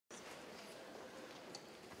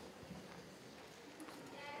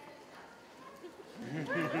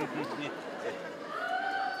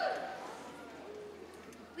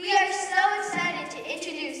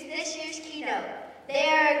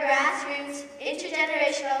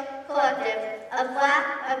collective of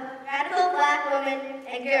radical black women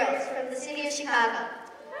and girls from the city of Chicago.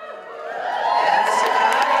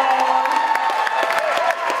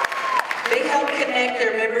 They help connect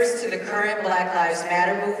their members to the current Black Lives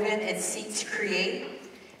Matter movement and seek to create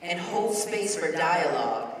and hold space for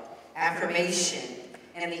dialogue, affirmation,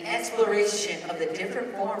 and the exploration of the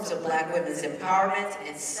different forms of Black women's empowerment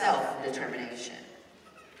and self-determination.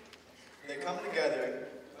 They come together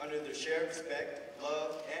under the shared respect,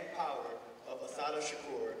 love, and power of Assata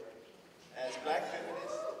as Black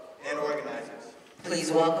feminists and organizers.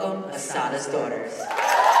 Please welcome Assata's daughters.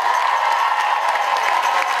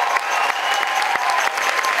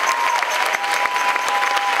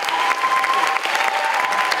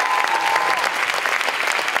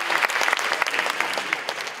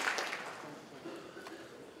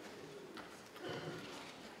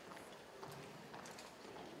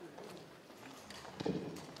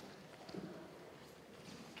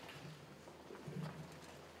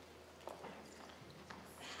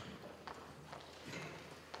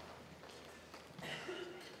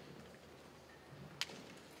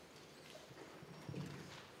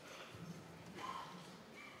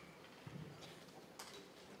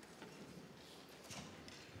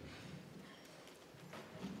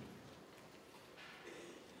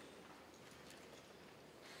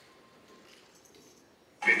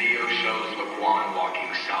 Video shows Laquan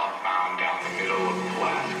walking southbound down the middle of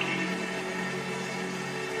Pulaski.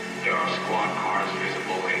 There are squad cars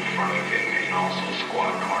visible in front of him and also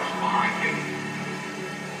squad cars behind him.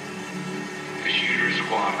 The shooter's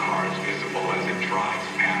squad car is visible as it drives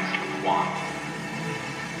past Laquan.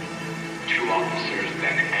 Two officers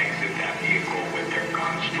then exit that vehicle with their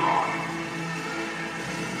guns drawn.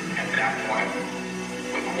 At that point,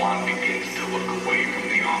 Laquan begins to look away from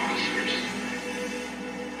the officers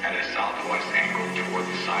at a southwest angle toward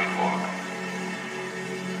the sidewalk.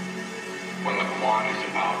 When Laquan is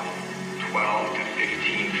about 12 to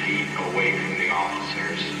 15 feet away from the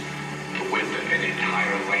officers, the width of an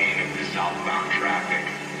entire lane of the southbound traffic,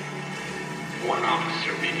 one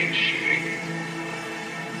officer begins shooting.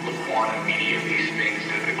 Laquan immediately spins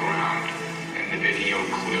to the ground, and the video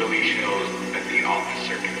clearly shows that the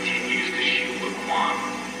officer continues to shoot Laquan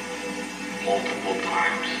multiple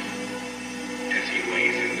times as he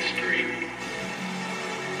lays in the street.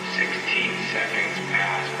 16 seconds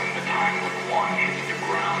pass from the time Laquan hits the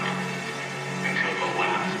ground until the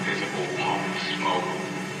last visible puff of smoke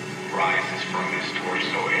rises from his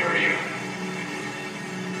torso area.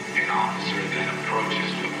 An officer then approaches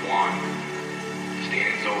Laquan,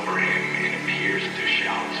 stands over him, and appears to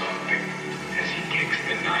shout something as he kicks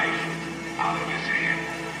the knife out of his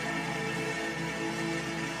hand.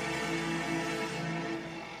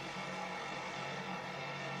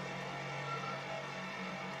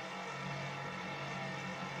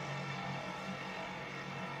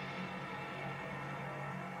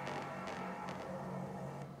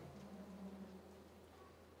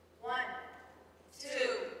 Two,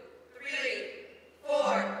 three,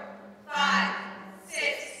 four, five,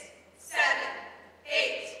 six.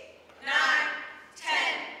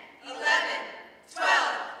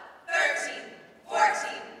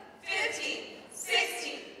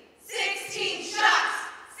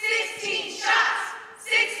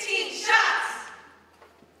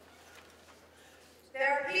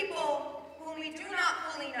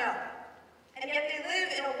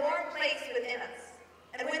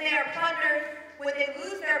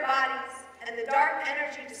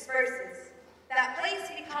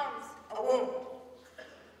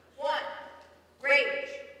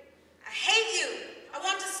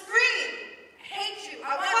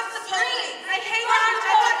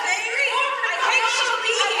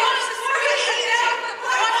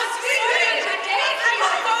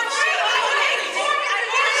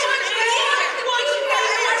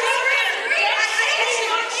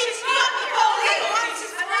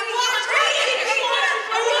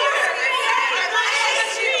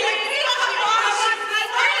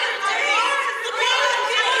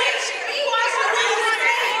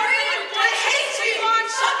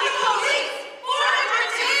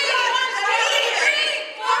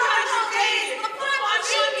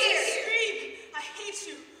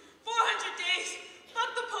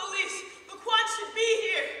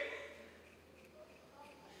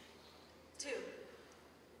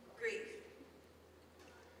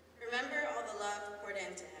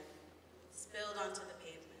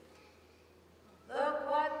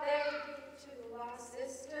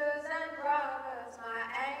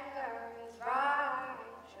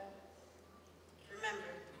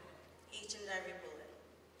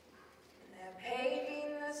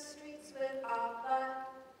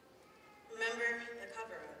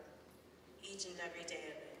 each and every day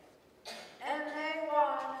of it. And they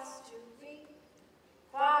want us to be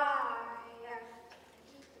quiet and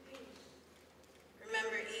keep the peace.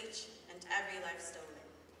 Remember each and every life stolen,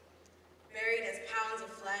 buried as pounds of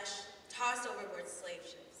flesh, tossed overboard slave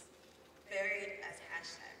ships, buried as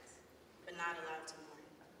hashtags, but not allowed to mourn.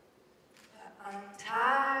 But I'm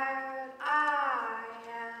tired, I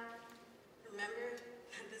am. Remember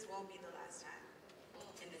that this won't be the last time,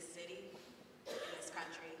 in this city, in this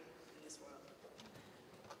country, in this world.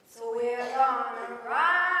 So we're gonna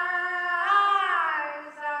rise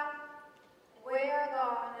up, we're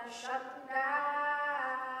gonna shut them down.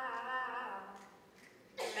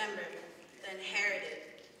 Remember the inherited,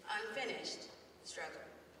 unfinished struggle.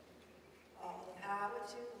 All the power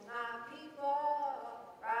to my people,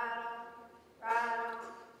 right on, right on.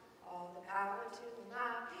 All the power to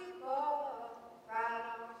my people, right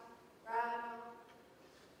on, right on.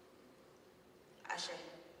 Ashe.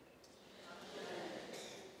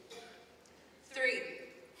 3,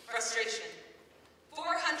 frustration.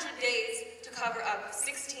 400 days to cover up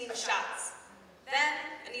 16 shots. Then,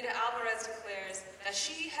 Anita Alvarez declares that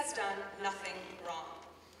she has done nothing wrong.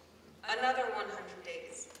 Another 100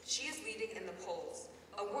 days. She is leading in the polls.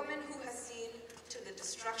 A woman who has seen to the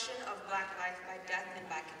destruction of Black life by death and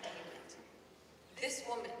by containment. This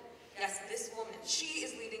woman, yes, this woman, she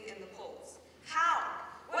is leading in the polls. How?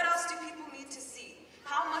 What else do people need to see?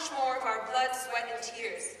 How much more of our blood, sweat, and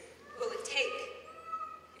tears will it take?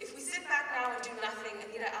 If we sit back now and do nothing,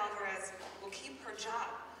 Anita Alvarez will keep her job,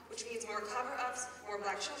 which means more cover-ups, more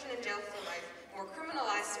Black children in jail for life, more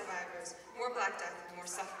criminalized survivors, more Black death, and more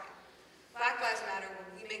suffering. Black lives matter when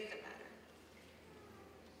we make them matter.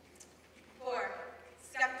 4,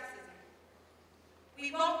 skepticism. We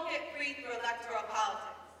won't get free through electoral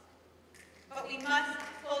politics, but we must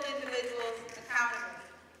hold individuals accountable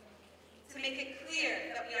to make it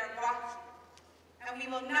clear that we are watching, and we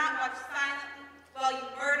will not watch silently while you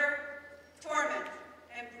murder, torment,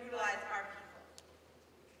 and brutalize our people.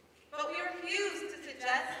 But we refuse to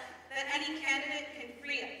suggest that any candidate can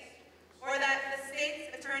free us, or that the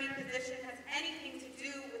state's attorney position has anything to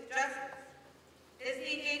do with justice. Is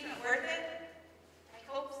the engagement worth it? I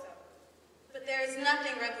hope so. But there is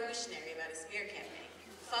nothing revolutionary about a smear campaign.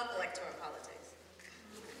 Fuck electoral politics.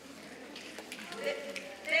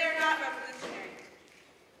 They are not revolutionary.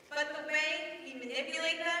 But the way we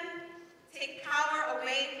manipulate them, take power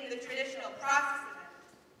away from the traditional process of them,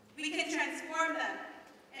 we can transform them,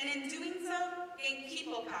 and in doing so, gain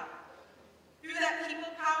people power. Through that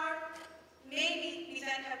people power, maybe we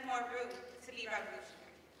then have more room to be revolutionary.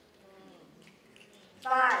 5,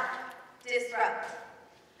 disrupt.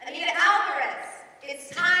 Anita Alvarez, it's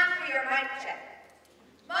time for your mic check.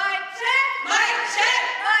 Mic check! Mic check!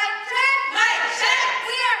 Mic check! Mic check!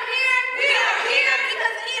 We are here! We are here!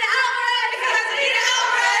 Because Anita Alvarez! Because Anita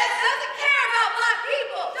Alvarez doesn't care about Black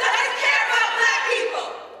people! doesn't care about Black people!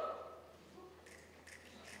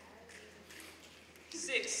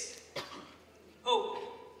 6, hope.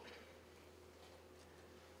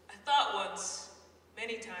 I thought once,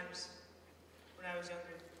 many times, when I was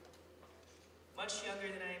younger, much younger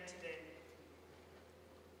than I am today,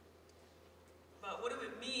 about what it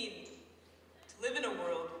would mean to live in a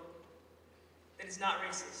world that is not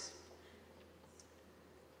racist.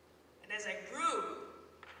 And as I grew,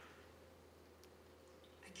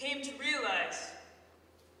 I came to realize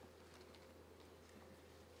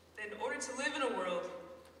that in order to live in a world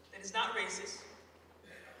that is not racist,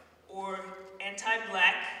 or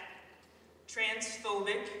anti-Black,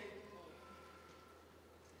 transphobic,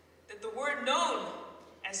 that the word known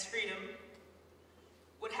as freedom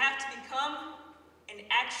would have to become an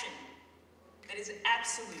action that is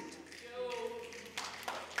absolute.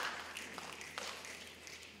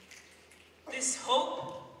 This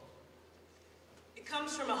hope, it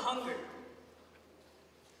comes from a hunger.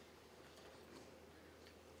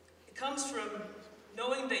 It comes from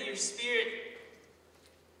knowing that your spirit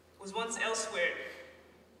was once elsewhere,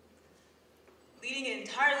 leading an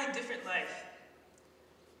entirely different life.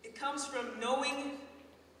 It comes from knowing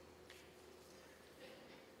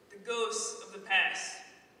the ghosts of the past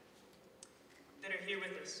that are here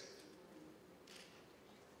with us.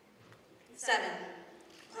 7,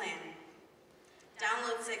 plan.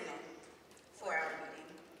 Download Signal, 4-hour meeting.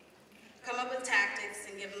 Come up with tactics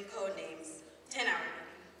and give them code names, 10-hour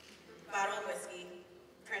meeting. Bottle of whiskey,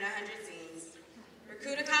 print 100 zines.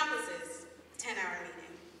 Recruit accomplices, 10-hour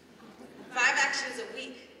meeting. 5 actions a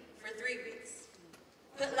week for 3 weeks.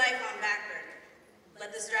 Put life on back burner.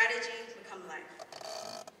 Let the strategy become life.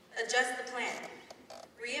 Adjust the plan.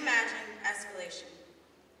 Reimagine escalation.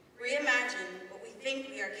 Reimagine what we think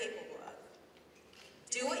we are capable of.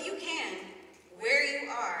 Do what you can where you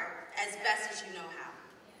are as best as you know how.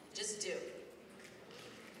 Just do.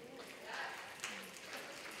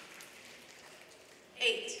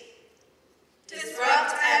 8,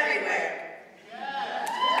 disrupt everywhere.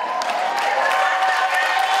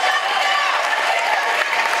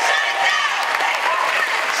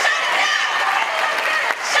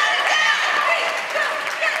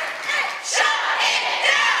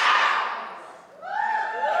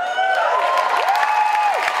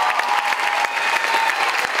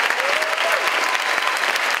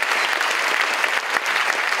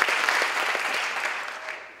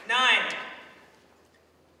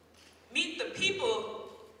 Meet the people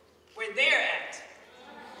where they're at,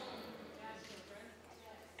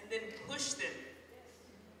 and then push them.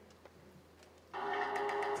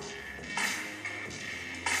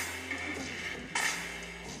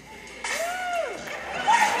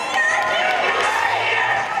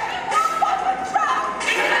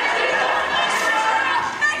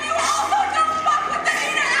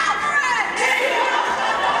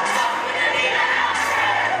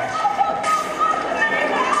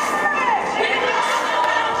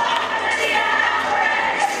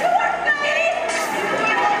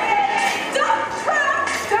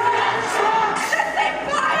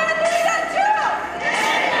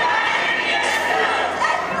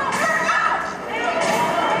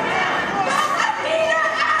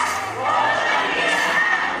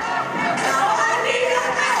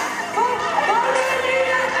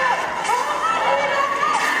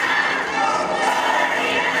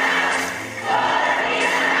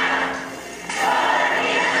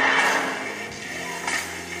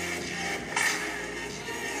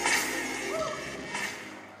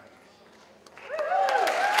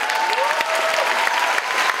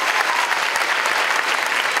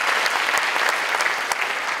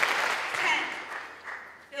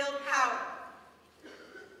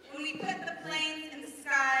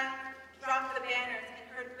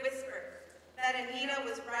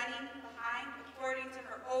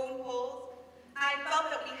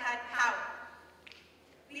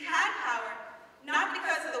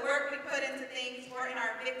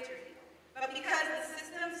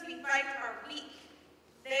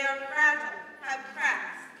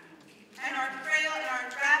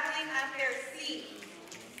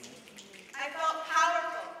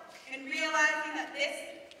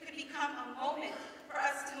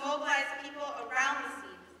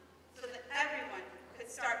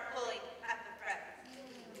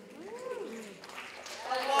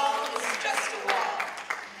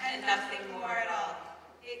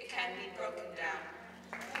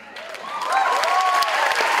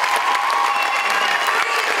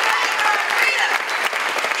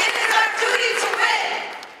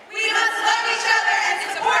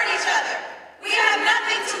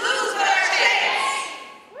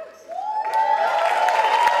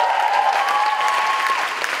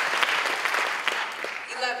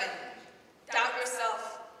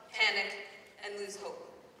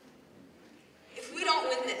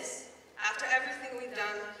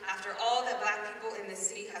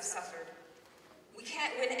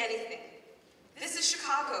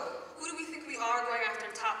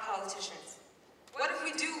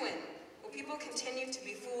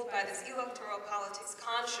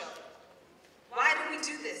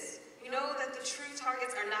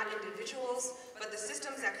 Individuals, but the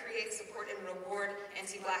systems that create, support, and reward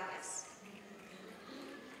anti-Blackness.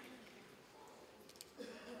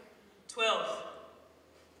 12,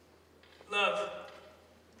 love.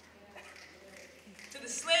 To the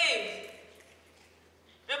slave,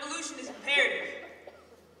 revolution is imperative.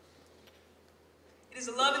 It is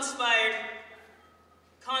a love-inspired,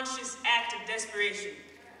 conscious act of desperation.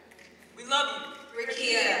 We love you.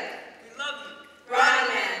 Rakia. We love you.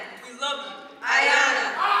 Ronnie Man. We love you. Ayana.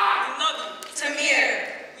 We love you. Tamir.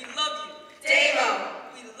 We love you. Damo.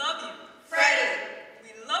 We love you. Freddie.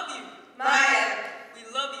 We love you. Maya. We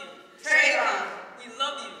love you. Trayvon. We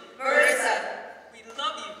love you. Marissa. We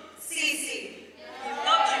love you. Cece. We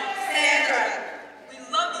love you. Sandra. We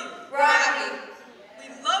love you. Rocky. We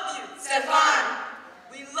love you. Stefan.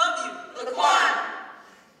 We love you. Laquan.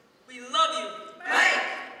 We love you. Mike.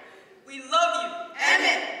 We love you.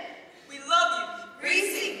 Emmett.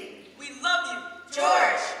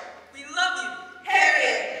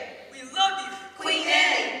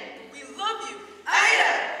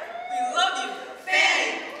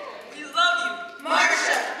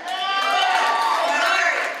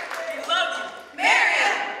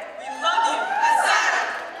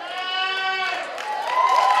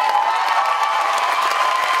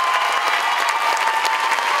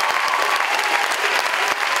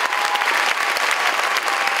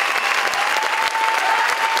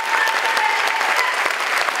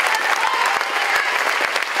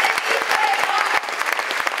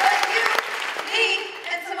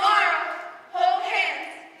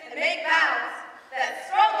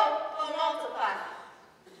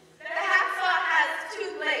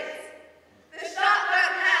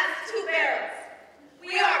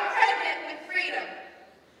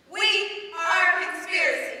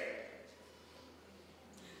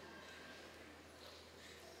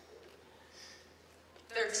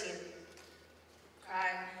 13.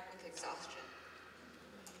 Cry with exhaustion.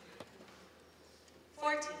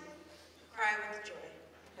 14. Cry with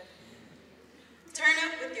joy. Turn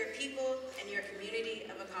up with your people and your community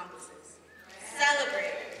of accomplices.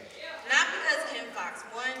 Celebrate. Not because Kim Fox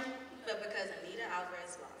won, but because Anita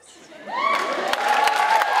Alvarez lost.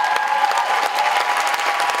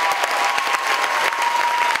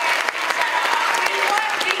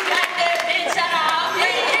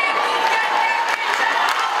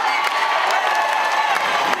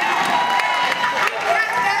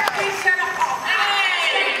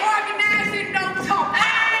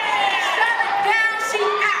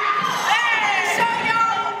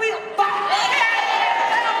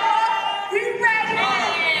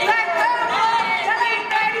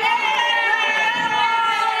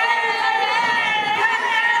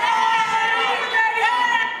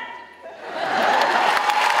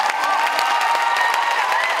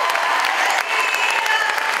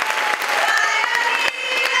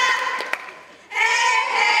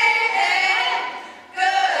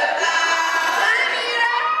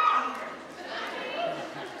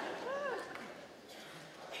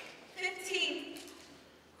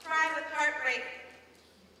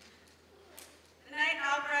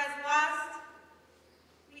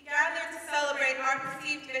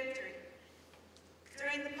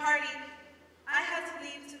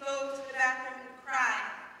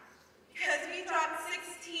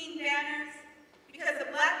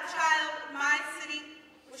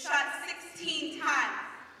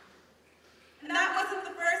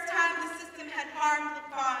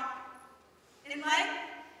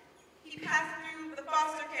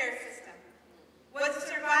 Foster care system, was a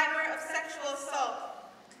survivor of sexual assault,